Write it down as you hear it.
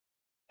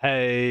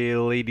Hey,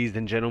 ladies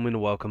and gentlemen,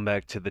 welcome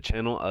back to the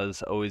channel.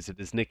 As always, it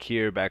is Nick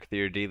here, back with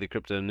your daily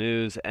crypto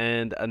news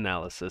and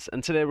analysis.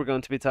 And today we're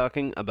going to be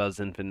talking about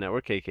Xinfin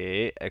Network,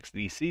 aka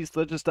XDC.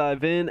 So let's just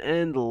dive in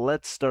and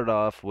let's start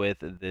off with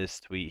this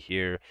tweet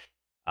here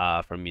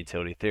from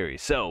Utility Theory.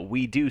 So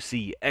we do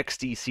see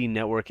XDC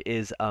Network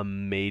is a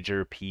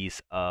major piece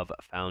of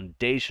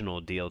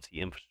foundational DLT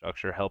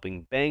infrastructure,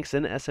 helping banks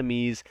and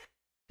SMEs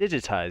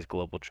digitize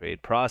global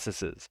trade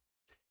processes.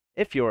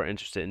 If you're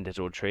interested in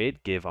digital trade,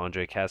 give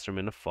Andre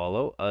Casterman a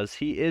follow, as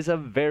he is a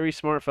very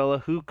smart fellow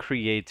who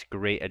creates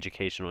great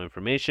educational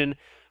information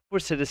for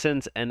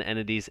citizens and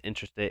entities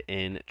interested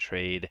in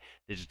trade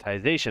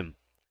digitization.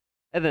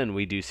 And then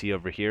we do see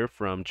over here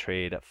from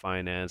Trade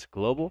Finance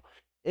Global,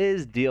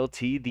 is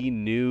DLT the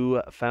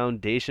new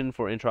foundation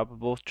for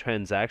interoperable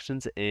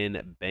transactions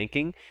in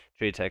banking?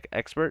 Trade tech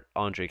expert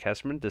Andre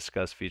Casterman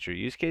discussed future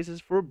use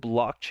cases for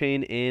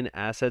blockchain in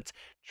assets,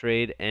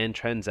 trade, and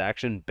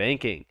transaction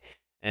banking.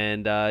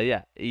 And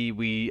yeah,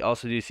 we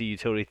also do see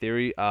Utility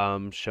Theory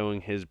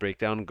showing his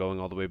breakdown going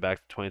all the way back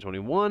to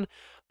 2021.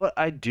 But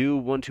I do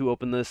want to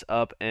open this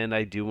up and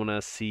I do want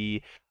to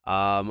see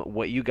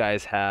what you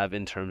guys have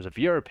in terms of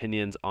your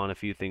opinions on a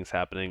few things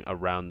happening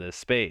around this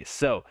space.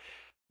 So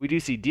we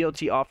do see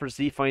DLT offers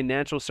the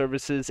financial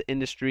services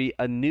industry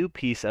a new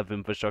piece of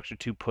infrastructure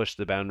to push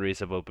the boundaries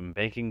of open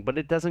banking, but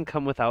it doesn't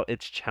come without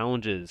its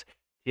challenges.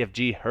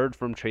 TFG heard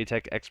from trade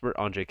tech expert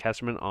Andre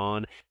Kesserman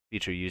on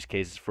future use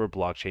cases for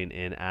blockchain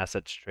in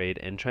assets, trade,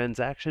 and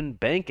transaction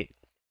banking.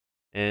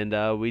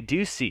 And we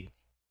do see.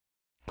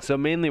 So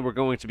mainly we're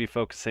going to be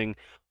focusing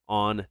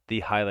on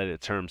the highlighted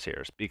terms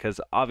here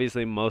because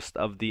obviously most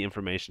of the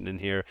information in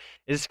here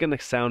is going to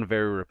sound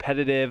very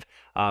repetitive.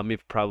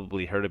 You've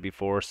probably heard it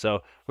before.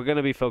 So we're going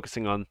to be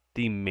focusing on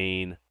the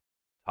main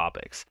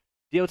topics.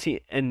 DLT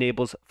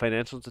enables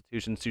financial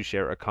institutions to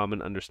share a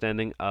common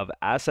understanding of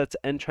assets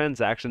and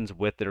transactions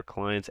with their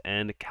clients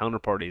and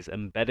counterparties,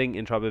 embedding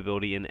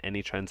interoperability in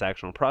any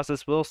transactional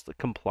process whilst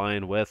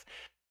complying with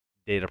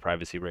data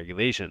privacy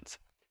regulations.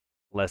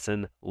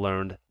 Lesson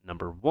learned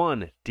number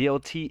 1.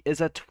 DLT is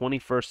a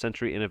 21st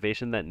century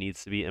innovation that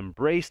needs to be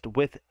embraced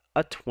with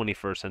a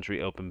 21st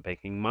century open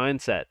banking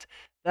mindset.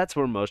 That's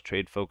where most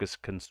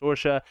trade-focused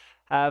consortia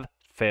have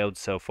failed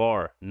so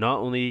far, not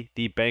only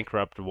the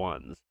bankrupt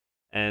ones.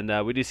 And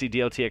we do see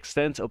DLT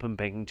extends open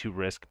banking to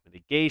risk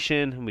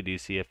mitigation. We do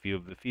see a few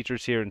of the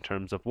features here in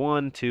terms of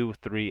 1, 2,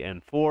 3,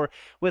 and 4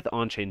 with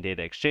on-chain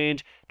data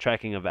exchange,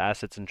 tracking of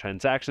assets and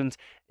transactions,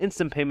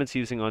 instant payments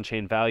using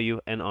on-chain value,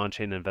 and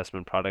on-chain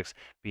investment products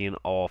being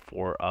all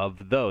 4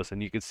 of those.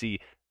 And you can see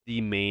the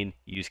main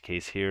use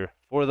case here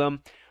for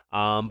them.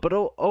 But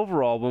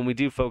overall, when we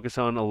do focus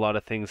on a lot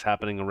of things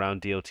happening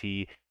around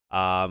DLT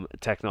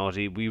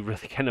technology, we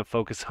really kind of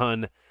focus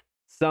on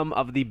some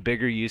of the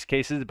bigger use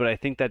cases, but I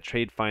think that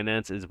trade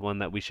finance is one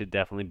that we should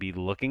definitely be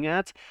looking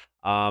at.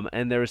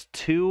 And there's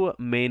 2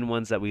 main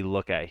ones that we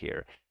look at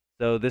here.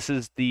 So this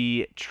is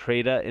the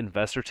Trada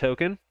Investor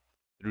Token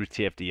through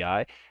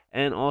TFDI,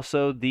 and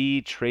also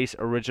the Trace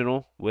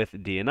Original with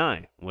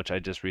DNI, which I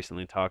just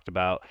recently talked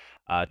about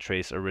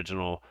Trace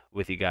Original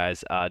with you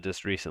guys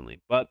just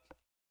recently. But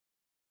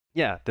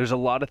yeah, there's a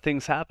lot of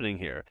things happening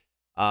here.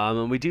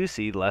 And we do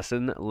see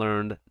lesson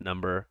learned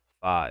number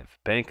 5.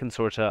 Bank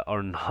consortia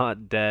are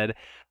not dead.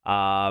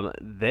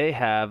 They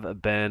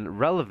have been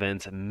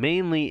relevant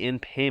mainly in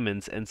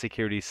payments and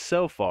securities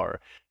so far.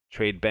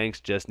 Trade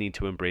banks just need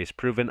to embrace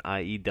proven,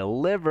 i.e.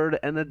 delivered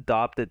and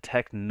adopted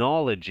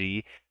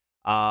technology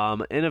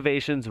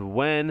innovations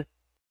when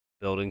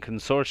building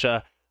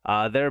consortia,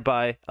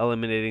 thereby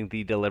eliminating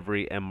the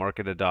delivery and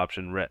market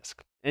adoption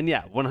risk. And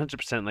yeah,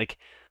 100%, like,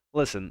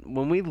 listen,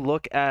 when we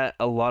look at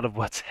a lot of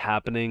what's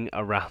happening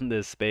around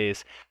this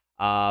space,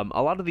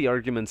 a lot of the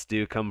arguments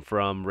do come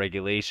from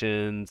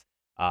regulations,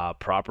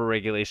 proper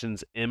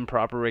regulations,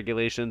 improper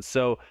regulations.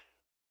 So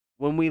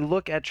when we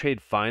look at trade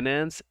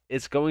finance,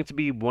 it's going to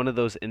be one of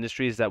those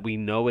industries that we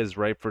know is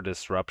ripe for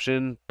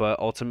disruption, but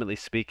ultimately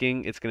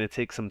speaking, it's going to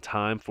take some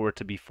time for it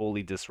to be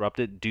fully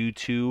disrupted due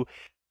to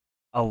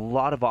a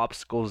lot of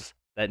obstacles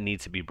that need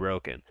to be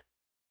broken.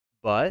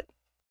 But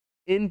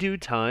in due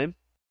time,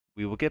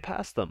 we will get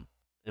past them,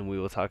 and we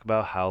will talk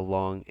about how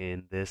long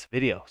in this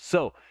video.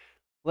 So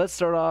let's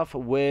start off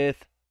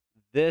with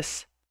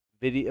this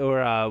video,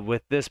 or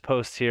with this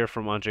post here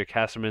from Andre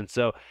Casterman.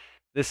 So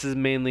this is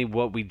mainly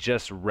what we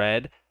just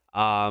read.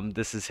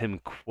 This is him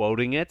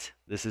quoting it.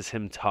 This is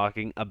him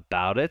talking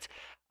about it.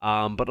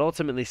 But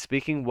ultimately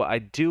speaking, what I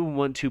do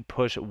want to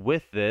push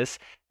with this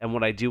and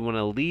what I do want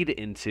to lead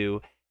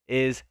into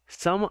is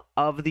some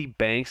of the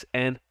banks,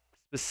 and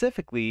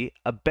specifically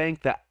a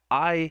bank that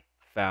I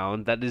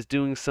found that is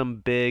doing some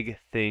big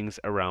things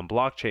around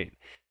blockchain.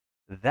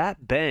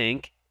 That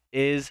bank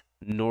is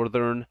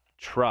Northern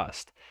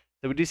Trust.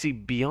 So we do see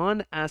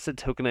beyond asset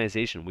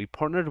tokenization, we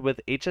partnered with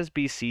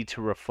HSBC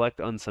to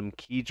reflect on some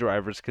key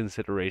drivers,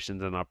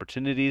 considerations, and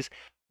opportunities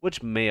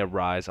which may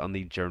arise on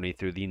the journey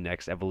through the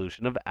next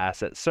evolution of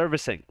asset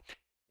servicing.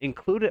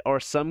 Included are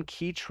some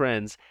key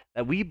trends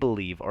that we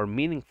believe are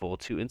meaningful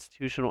to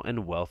institutional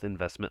and wealth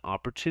investment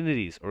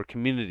opportunities or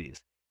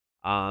communities.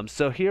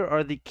 So here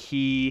are the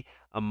key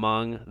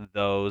among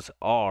those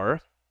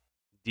are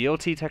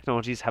DLT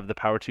technologies have the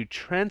power to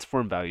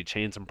transform value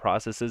chains and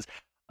processes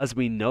as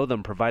we know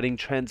them, providing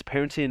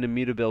transparency and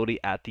immutability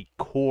at the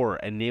core,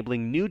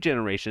 enabling new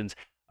generations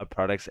of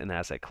products and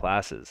asset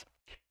classes.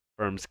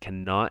 Firms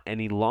cannot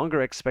any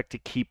longer expect to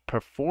keep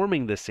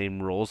performing the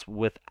same roles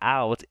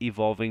without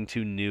evolving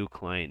to new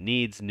client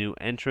needs, new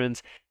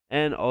entrants,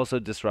 and also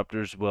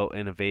disruptors will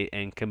innovate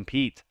and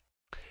compete.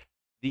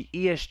 The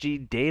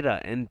ESG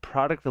data and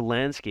product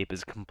landscape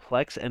is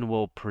complex and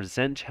will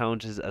present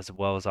challenges as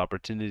well as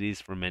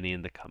opportunities for many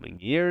in the coming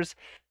years.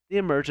 The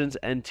emergence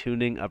and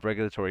tuning of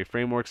regulatory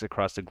frameworks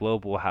across the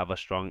globe will have a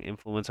strong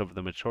influence over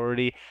the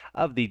maturity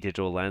of the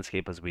digital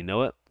landscape as we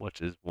know it,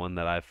 which is one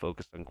that I've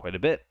focused on quite a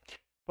bit.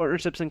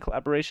 Partnerships and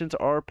collaborations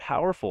are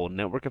powerful.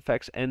 Network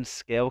effects and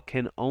scale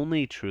can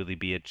only truly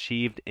be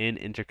achieved in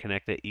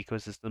interconnected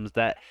ecosystems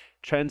that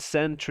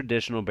transcend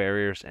traditional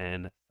barriers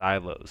and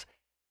silos.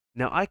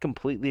 Now, I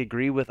completely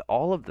agree with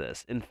all of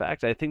this. In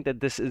fact, I think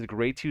that this is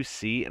great to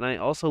see, and I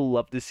also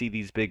love to see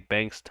these big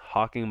banks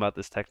talking about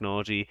this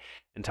technology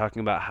and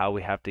talking about how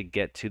we have to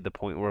get to the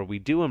point where we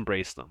do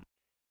embrace them.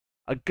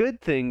 A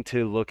good thing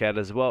to look at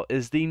as well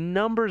is the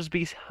numbers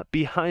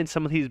behind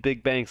some of these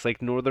big banks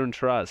like Northern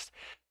Trust.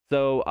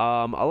 So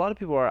a lot of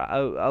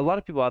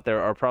people out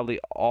there are probably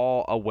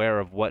all aware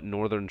of what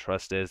Northern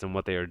Trust is and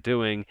what they are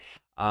doing.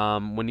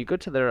 When you go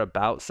to their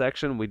About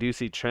section, we do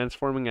see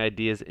transforming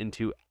ideas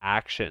into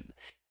action.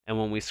 And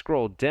when we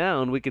scroll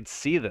down, we could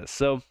see this.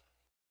 So,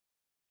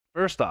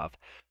 first off,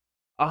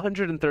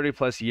 130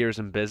 plus years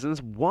in business,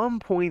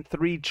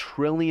 $1.3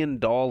 trillion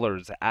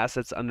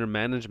assets under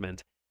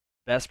management.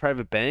 Best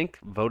Private Bank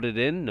voted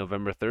in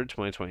November 3rd,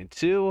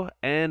 2022,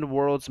 and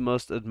World's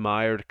Most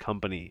Admired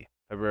Company,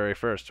 February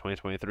 1st,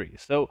 2023.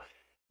 So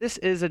this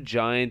is a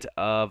giant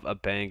of a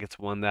bank. It's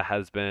one that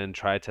has been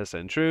tried,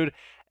 tested, and true.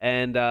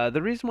 And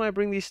the reason why I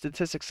bring these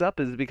statistics up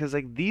is because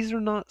like these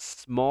are not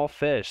small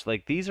fish.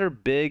 Like these are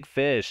big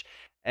fish,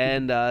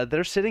 and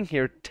they're sitting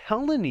here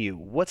telling you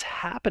what's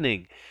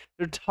happening.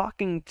 They're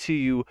talking to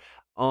you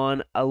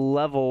on a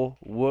level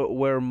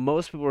where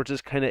most people are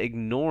just kind of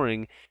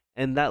ignoring,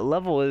 and that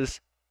level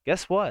is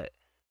guess what?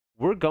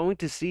 We're going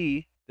to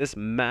see this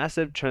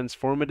massive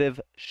transformative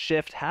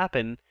shift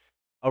happen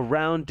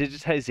around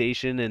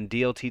digitization and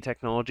DLT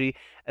technology,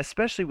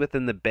 especially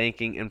within the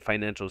banking and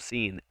financial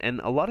scene. And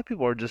a lot of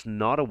people are just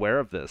not aware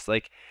of this.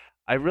 Like,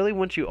 I really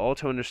want you all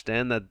to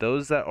understand that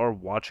those that are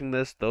watching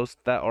this, those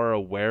that are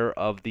aware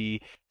of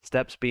the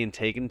steps being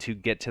taken to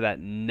get to that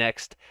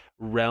next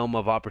realm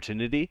of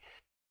opportunity,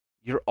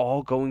 you're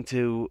all going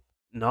to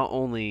not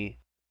only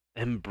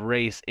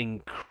embrace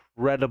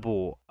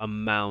incredible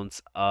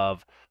amounts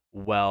of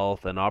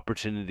wealth and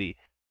opportunity,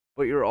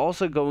 but you're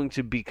also going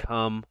to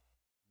become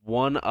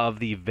one of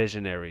the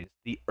visionaries,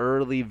 the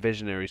early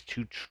visionaries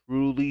to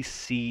truly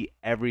see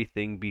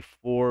everything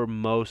before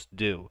most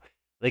do.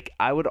 Like,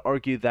 I would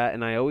argue that,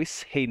 and I always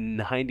say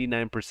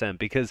 99%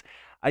 because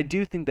I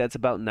do think that's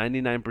about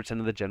 99%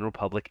 of the general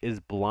public is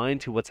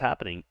blind to what's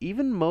happening.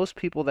 Even most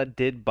people that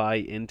did buy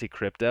into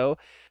crypto,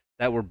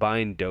 that were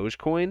buying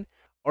Dogecoin,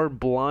 are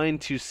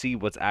blind to see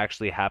what's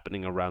actually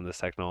happening around this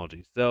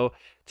technology. So,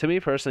 to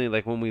me personally,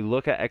 like when we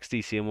look at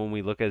XDC and when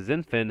we look at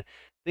Xinfin,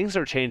 things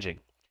are changing.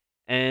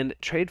 And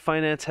trade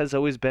finance has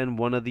always been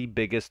one of the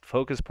biggest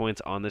focus points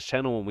on this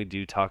channel when we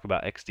do talk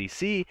about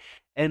XDC.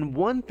 And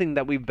one thing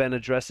that we've been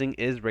addressing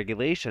is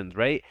regulations,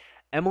 right?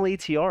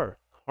 MLATR,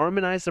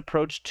 harmonized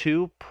approach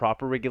to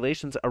proper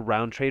regulations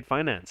around trade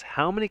finance.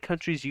 How many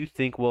countries you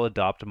think will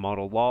adopt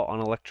model law on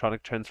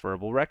electronic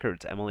transferable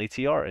records,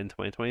 MLATR, in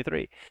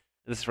 2023?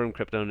 This is from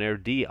Crypto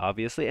Nerd D,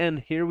 obviously. And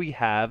here we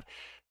have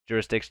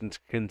jurisdictions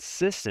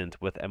consistent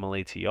with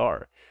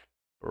MLATR.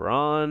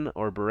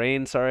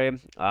 Bahrain, sorry,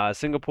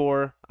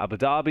 Singapore, Abu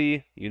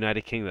Dhabi,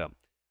 United Kingdom.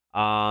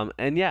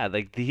 And yeah,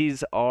 like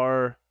these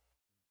are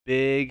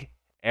big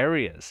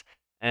areas.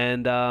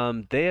 And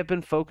they have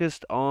been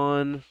focused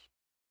on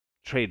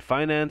trade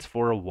finance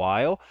for a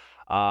while.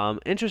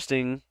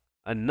 Interestingly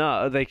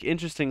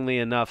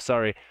enough,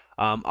 sorry,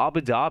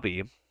 Abu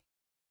Dhabi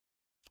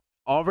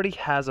already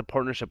has a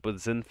partnership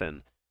with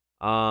Xinfin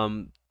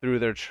through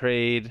their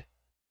trade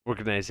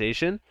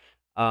organization.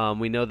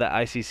 We know that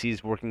ICC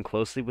is working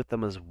closely with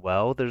them as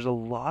well. There's a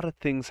lot of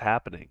things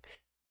happening.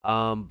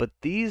 But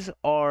these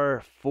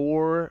are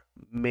four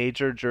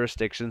major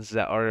jurisdictions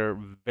that are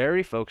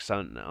very focused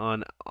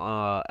on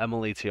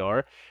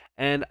MLATR.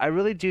 And I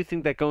really do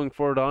think that going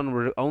forward on,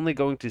 we're only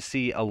going to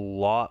see a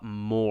lot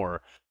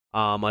more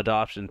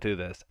adoption through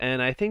this.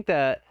 And I think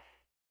that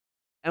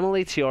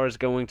MLATR is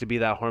going to be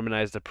that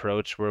harmonized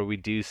approach where we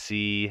do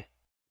see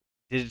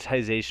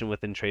digitization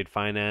within trade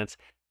finance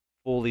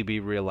fully be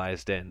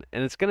realized in.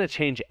 And it's going to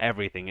change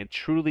everything. It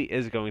truly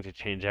is going to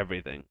change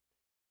everything.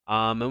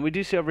 And we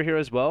do see over here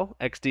as well,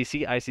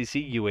 XDC,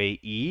 ICC,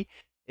 UAE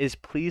is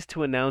pleased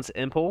to announce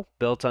Impul,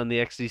 built on the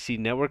XDC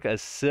network,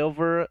 as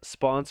silver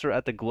sponsor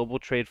at the Global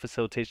Trade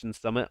Facilitation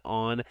Summit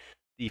on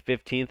the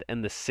 15th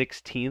and the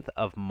 16th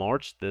of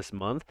March this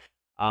month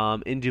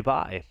in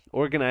Dubai,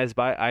 organized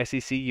by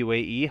ICC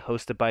UAE,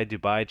 hosted by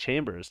Dubai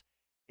Chambers.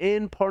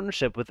 In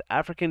partnership with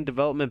African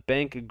Development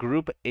Bank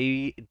Group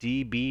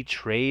ADB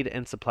Trade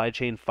and Supply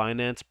Chain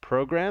Finance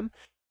Program,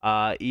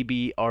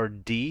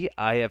 EBRD,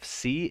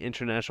 IFC,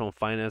 International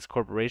Finance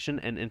Corporation,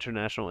 and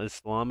International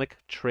Islamic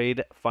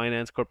Trade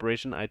Finance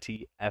Corporation,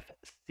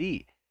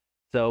 ITFC.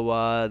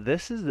 So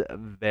this is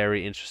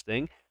very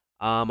interesting.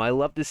 I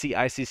love to see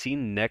ICC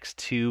next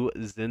to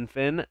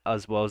Xinfin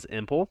as well as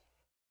Impul.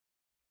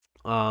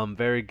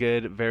 Very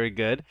good, very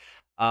good.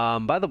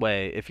 By the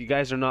way, if you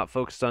guys are not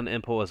focused on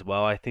Impul as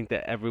well, I think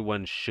that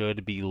everyone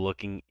should be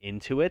looking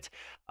into it.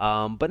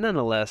 But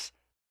nonetheless,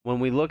 when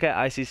we look at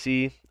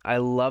ICC, I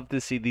love to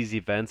see these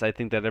events. I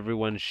think that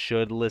everyone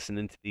should listen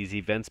into these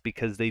events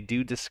because they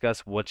do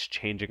discuss what's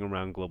changing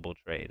around global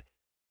trade.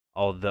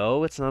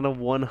 Although it's not a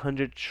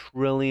 $100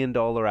 trillion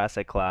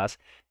asset class,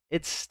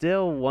 it's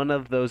still one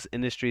of those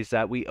industries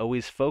that we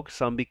always focus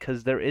on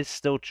because there is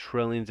still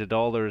trillions of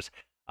dollars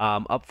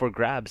up for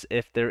grabs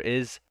if there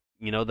is,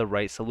 the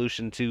right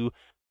solution to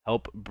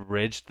help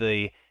bridge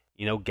the,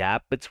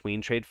 gap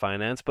between trade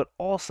finance, but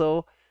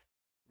also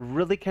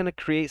really kind of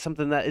create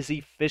something that is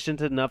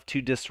efficient enough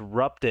to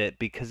disrupt it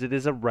because it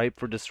is a ripe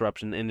for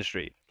disruption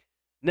industry.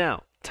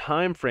 Now,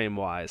 time frame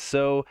wise,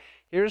 so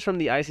here's from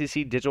the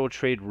ICC Digital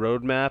Trade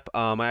Roadmap.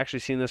 I actually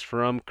seen this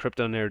from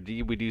Crypto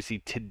Nerd. We do see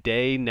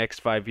today,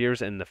 next 5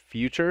 years, and the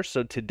future.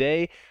 So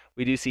today,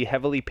 we do see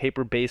heavily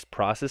paper-based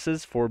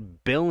processes for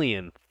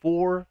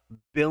 4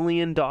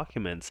 billion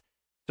documents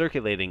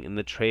circulating in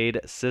the trade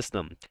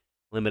system.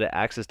 Limited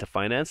access to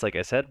finance, like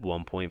I said,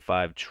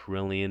 $1.5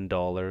 trillion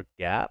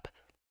gap.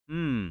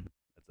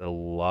 That's a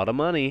lot of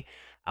money.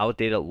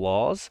 Outdated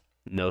laws,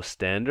 no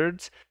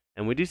standards.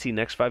 And we do see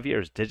next 5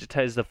 years,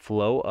 digitize the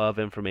flow of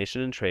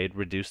information in trade,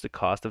 reduce the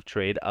cost of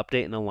trade,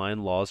 update and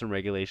align laws and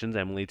regulations,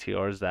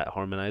 MLTRs that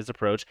harmonized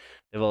approach,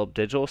 develop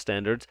digital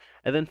standards,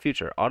 and then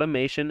future,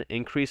 automation,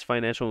 increased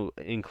financial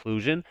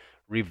inclusion,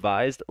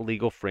 revised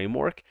legal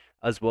framework,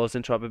 as well as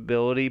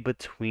interoperability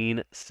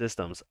between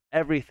systems.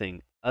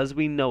 Everything as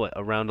we know it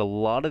around a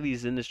lot of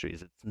these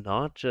industries, it's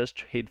not just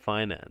trade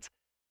finance,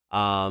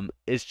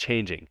 is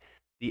changing.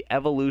 The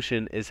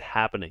evolution is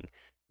happening.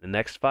 The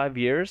next 5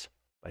 years,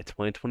 by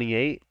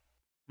 2028,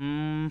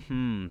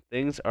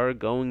 things are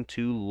going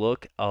to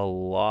look a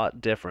lot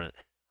different.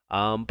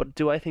 But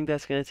do I think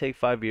that's going to take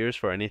 5 years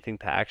for anything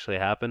to actually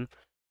happen?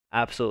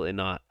 Absolutely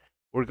not.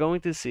 We're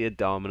going to see a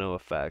domino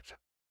effect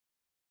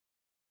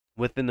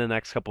within the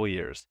next couple of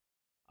years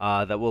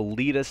that will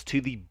lead us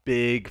to the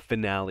big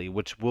finale,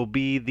 which will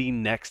be the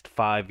next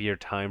 5 year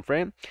time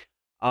frame.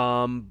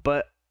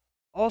 But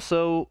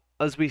also,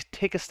 as we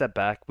take a step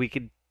back, we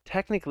could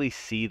technically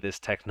see this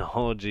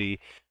technology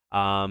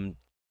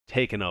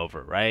taken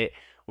over, right?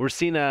 We're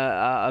seeing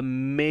a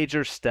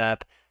major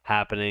step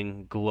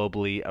happening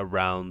globally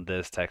around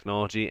this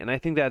technology, and I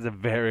think that's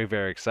very,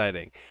 very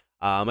exciting.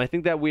 I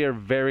think that we are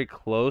very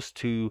close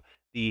to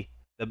the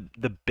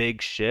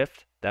big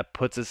shift that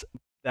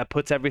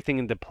puts everything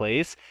into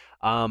place.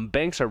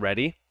 Banks are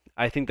ready.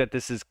 I think that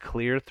this is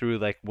clear through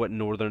like what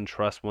Northern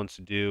Trust wants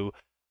to do.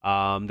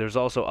 There's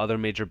also other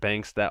major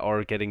banks that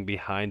are getting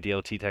behind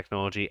DLT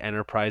technology.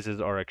 Enterprises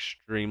are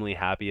extremely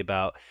happy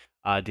about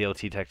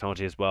DLT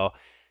technology as well.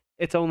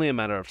 It's only a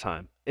matter of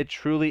time. It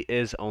truly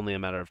is only a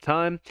matter of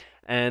time.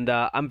 And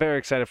I'm very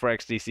excited for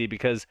XDC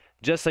because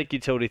just like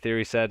Utility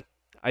Theory said,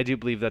 I do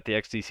believe that the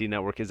XDC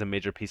network is a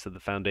major piece of the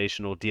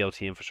foundational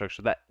DLT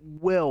infrastructure that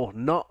will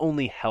not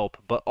only help,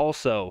 but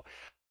also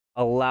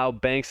allow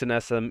banks and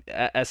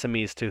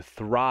SMEs to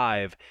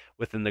thrive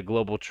within the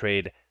global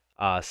trade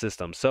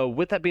system. So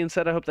with that being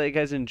said, I hope that you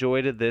guys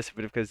enjoyed this. If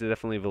you guys did,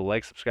 definitely leave a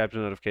like, subscribe to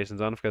notifications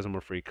on if you guys want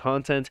more free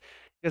content.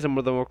 You guys are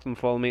more than welcome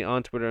to follow me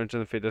on Twitter and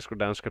the Discord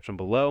down in the description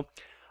below.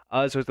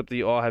 As always, up to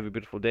you all. Have a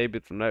beautiful day,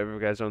 beautiful night. If you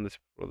guys are on this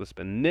world, this has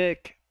been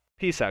Nick.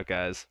 Peace out,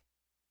 guys.